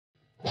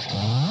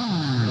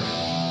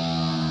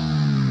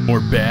More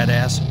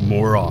badass,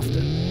 more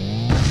often.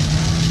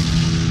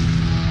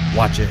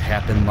 Watch it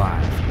happen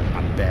live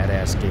on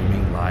Badass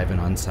Gaming Live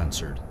and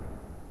Uncensored.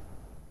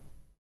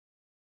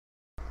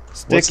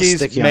 Stickies,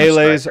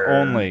 melees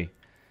only.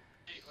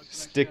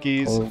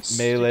 Stickies,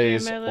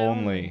 melees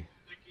only.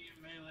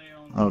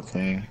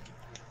 Okay.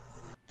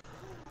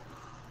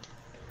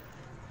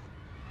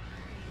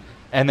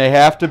 And they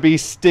have to be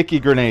sticky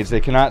grenades.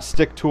 They cannot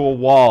stick to a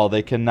wall.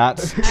 They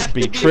cannot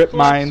be trip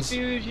mines.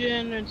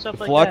 Fusion and stuff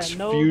Flux like that.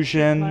 No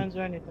fusion. trip mines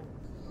or anything.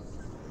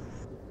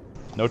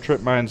 No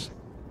trip mines.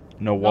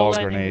 No No wall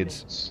lightning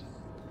grenades.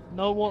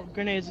 No wall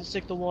grenades that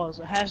stick to walls.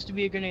 It has to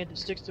be a grenade that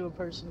sticks to a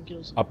person and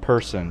kills them. A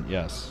person,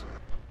 yes.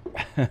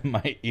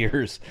 My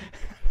ears.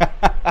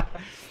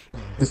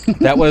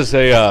 That was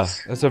a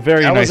that's a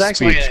very nice speech, That was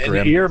actually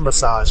Grim. an ear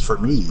massage for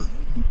me.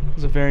 It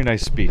was a very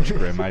nice speech,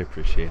 Grim. I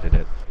appreciated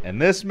it. And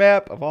this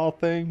map, of all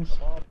things.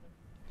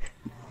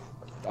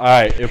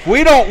 Alright, if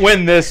we don't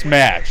win this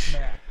match,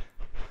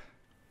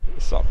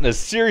 something is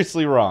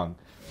seriously wrong.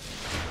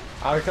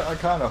 I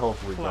kind of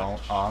hope we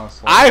don't,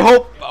 honestly. I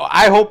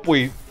hope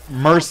we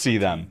mercy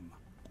them.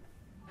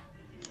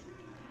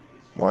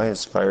 Why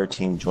is fire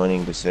team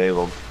joining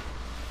disabled?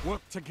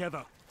 Work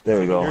together. There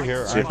we go. You're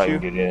here, See if I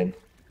aren't can get in.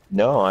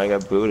 No, I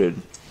got booted.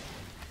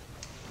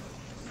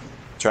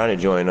 Trying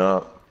to join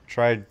up.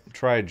 Try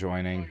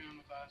joining.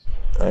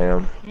 I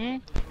am. Hmm?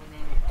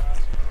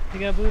 You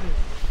got booted.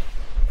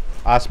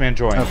 Osman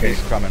join. Okay.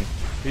 He's coming.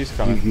 He's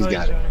coming. He's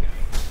got it.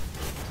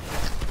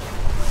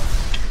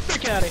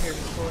 Get out of here,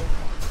 boy.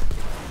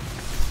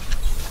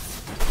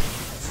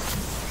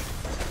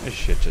 This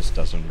shit just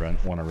doesn't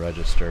want to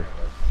register.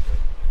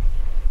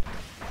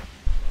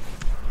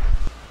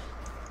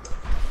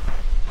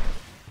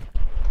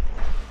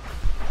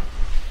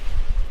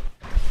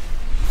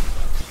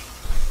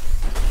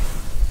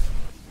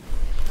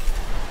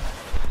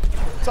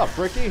 What's up,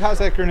 Ricky? How's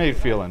that grenade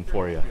feeling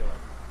for you?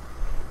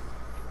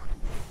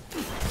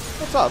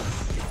 What's up?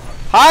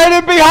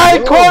 Hiding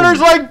behind corners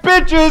like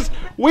bitches!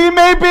 We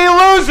may be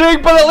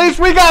losing, but at least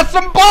we got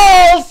some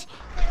balls!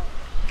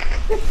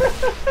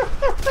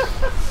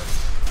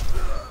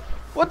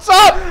 What's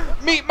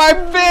up? Meet my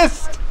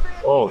fist!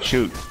 Oh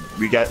shoot,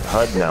 we got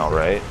HUD now,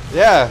 right?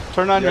 Yeah,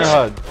 turn on your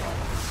HUD.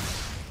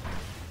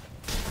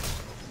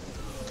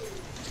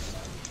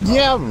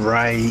 Yeah,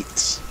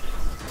 right.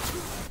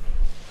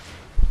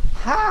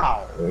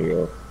 How? There you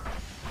go.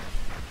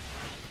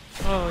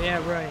 Oh,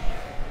 yeah, right.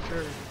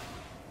 Sure.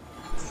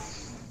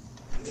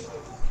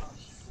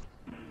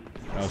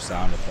 No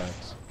sound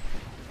effects.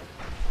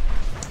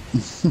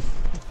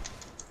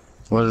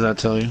 What does that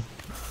tell you?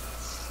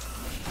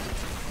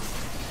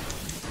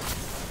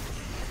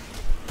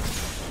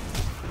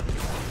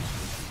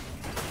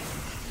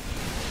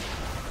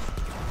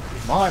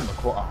 Mine,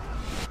 McCoy.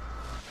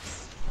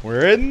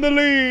 We're in the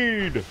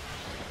lead!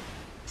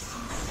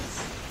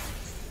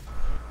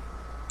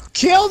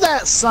 Kill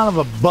that son of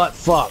a butt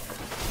fuck!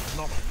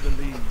 Not the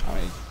lead. I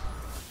mean,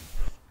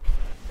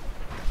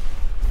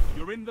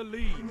 You're in the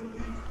lead.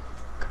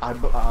 I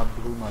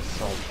blew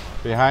myself.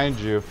 behind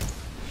you.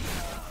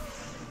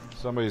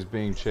 Somebody's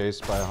being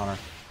chased by a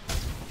hunter.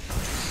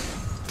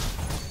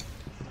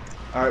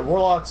 Alright,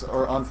 warlocks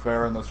are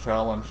unfair in this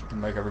challenge to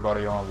make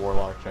everybody on a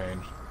warlock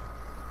change.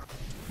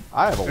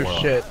 I have a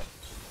warlock. Shit.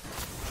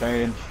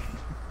 Change.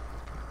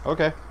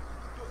 Okay.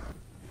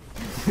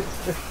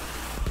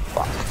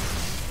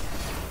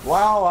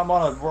 Wow, I'm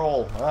on a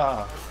roll.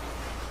 Ah.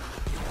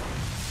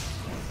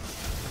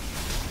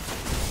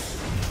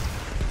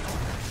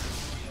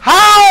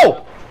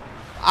 How?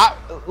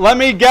 Let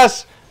me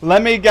guess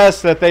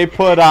that they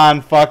put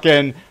on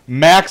fucking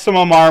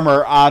maximum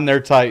armor on their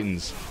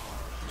Titans.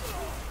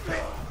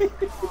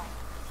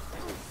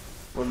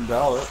 Wouldn't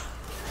doubt it.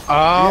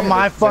 Oh,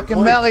 my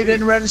fucking melee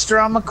didn't register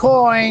on my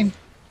coin.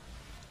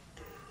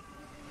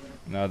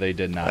 No, they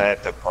did I not.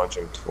 had to punch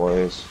him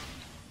twice.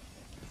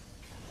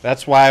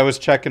 That's why I was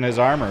checking his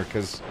armor,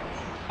 because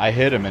I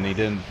hit him and he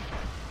didn't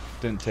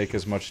take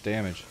as much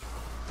damage.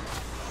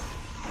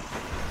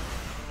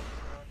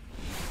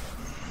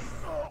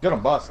 Get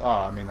him, bust.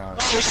 Ah, I mean, Oh,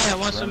 yeah,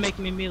 wants to make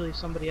me melee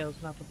somebody else,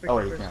 not the freaking Oh,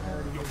 you person can't. I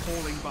already You're used.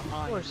 falling Of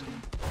behind. course.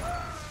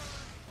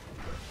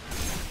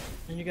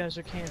 And you guys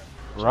are camping.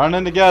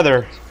 Running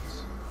together.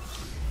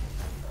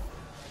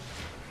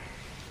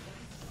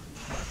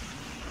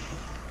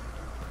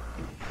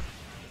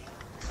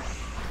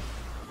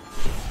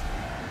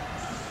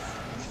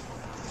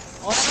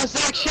 Oh,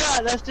 sick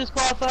shot! That's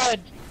disqualified!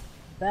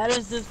 That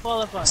is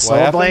disqualified. Soul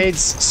happened?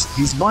 Blades,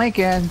 he's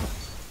blanking.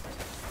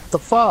 What the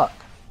fuck?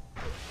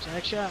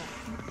 Sack shot.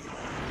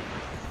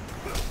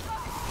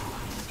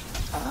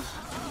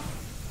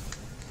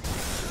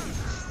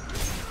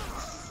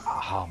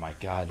 Oh my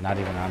god, not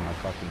even on my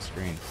fucking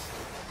screen.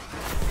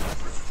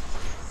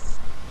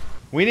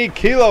 We need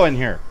Kilo in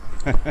here.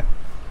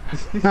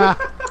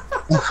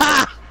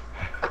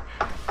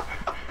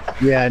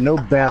 Yeah, no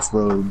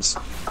bathrobes.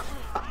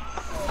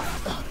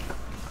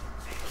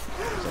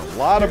 There's a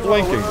lot of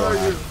blinking going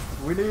on.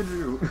 We need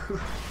you.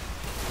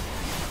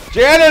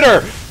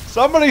 Janitor!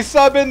 Somebody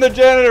sub in the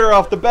janitor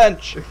off the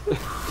bench.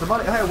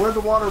 Somebody, hey, where'd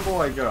the water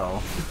boy go?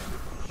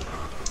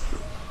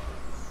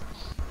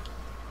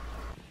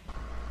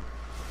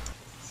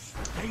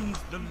 Gains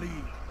the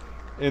lead.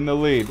 In the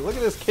lead. Look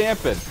at this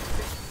camping.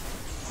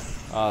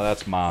 Oh,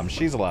 that's Mom.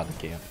 She's allowed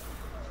to camp.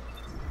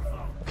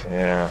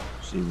 Yeah,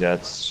 she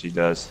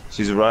does.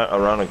 She's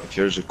around like if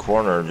there's a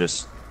corner,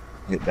 just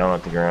hit down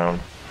at the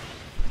ground.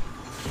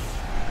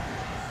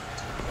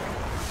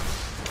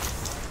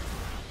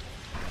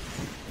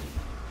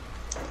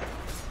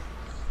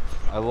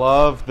 I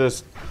love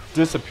this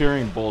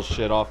disappearing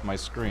bullshit off my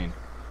screen.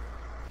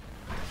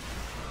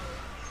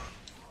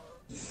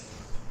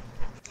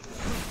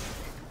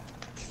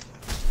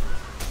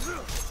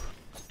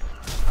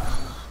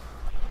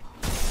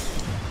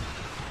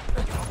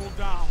 Double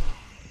down.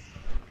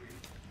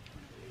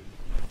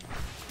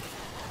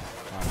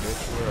 Come on,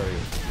 bitch, where are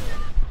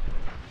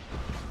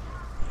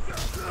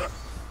you?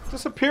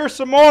 Disappear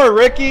some more,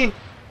 Ricky!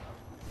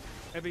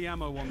 Heavy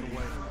ammo on the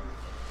way.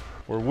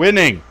 We're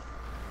winning!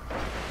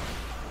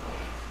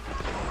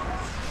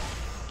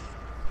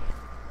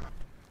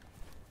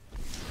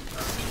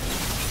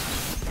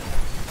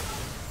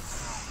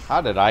 How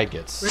did I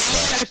get Ricky,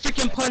 stuck? I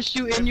freaking punched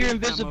you in your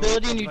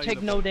invisibility and you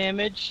take no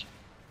damage.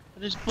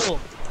 That is bull.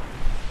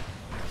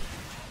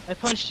 I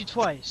punched you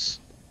twice.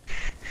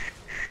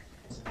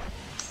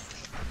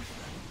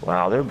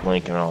 Wow, they're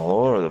blinking all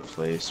over the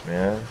place,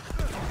 man.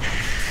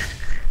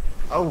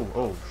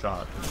 Oh,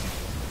 shot.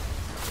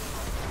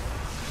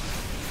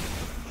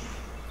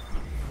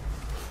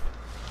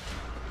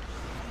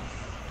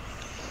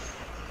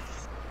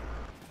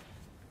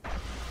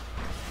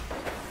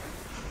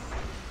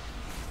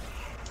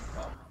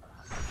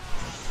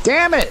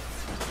 Damn it!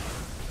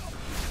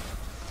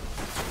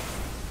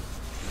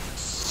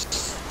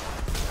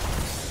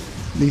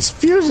 These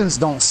fusions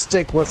don't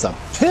stick with a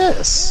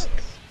piss.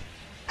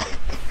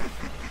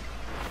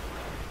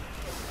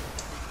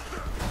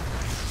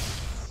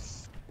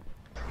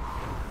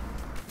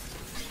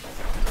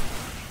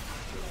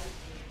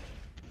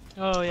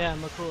 Oh yeah,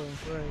 McCoy,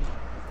 right.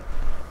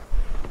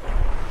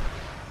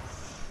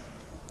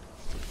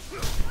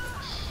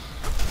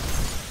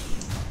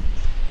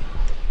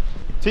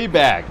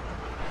 Teabag!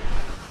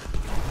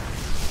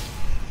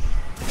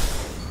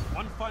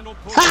 One final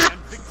push and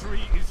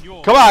victory is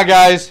yours. Come on,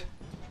 guys!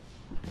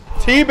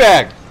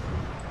 Teabag!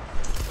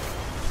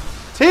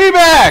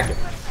 Teabag!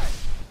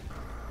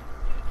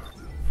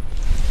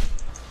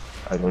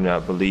 I do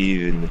not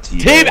believe in the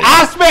team.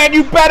 Osman,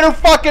 you better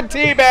fucking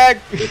teabag!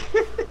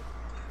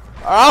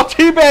 Or I'll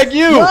teabag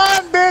you!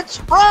 Run,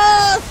 bitch!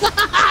 Run!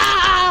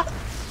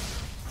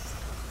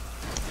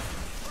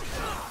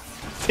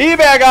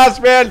 Teabag,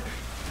 Osman!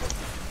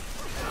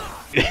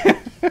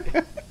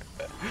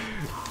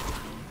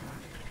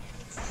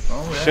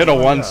 Should have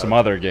won some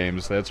other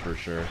games, that's for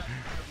sure.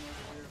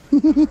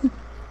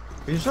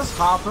 He's just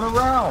hopping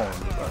around.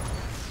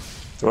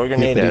 Throw a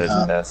grenade at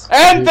his nest.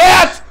 And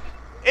that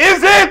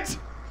is it!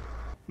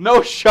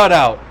 No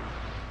shutout.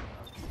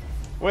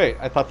 Wait,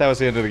 I thought that was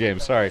the end of the game.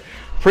 Sorry.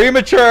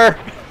 Premature.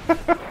 A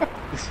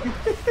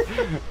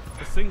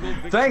single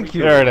victory. Thank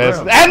you. There it is.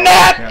 Grim. And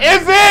that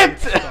is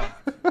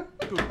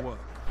it! Good work.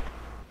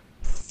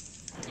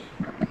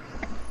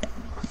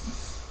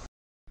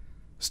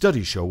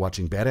 Studies show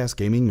watching Badass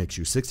Gaming makes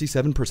you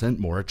 67%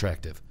 more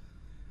attractive.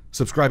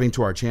 Subscribing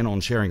to our channel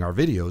and sharing our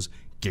videos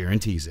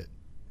guarantees it.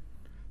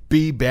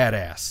 Be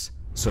badass.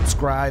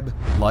 Subscribe,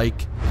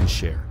 like, and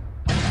share.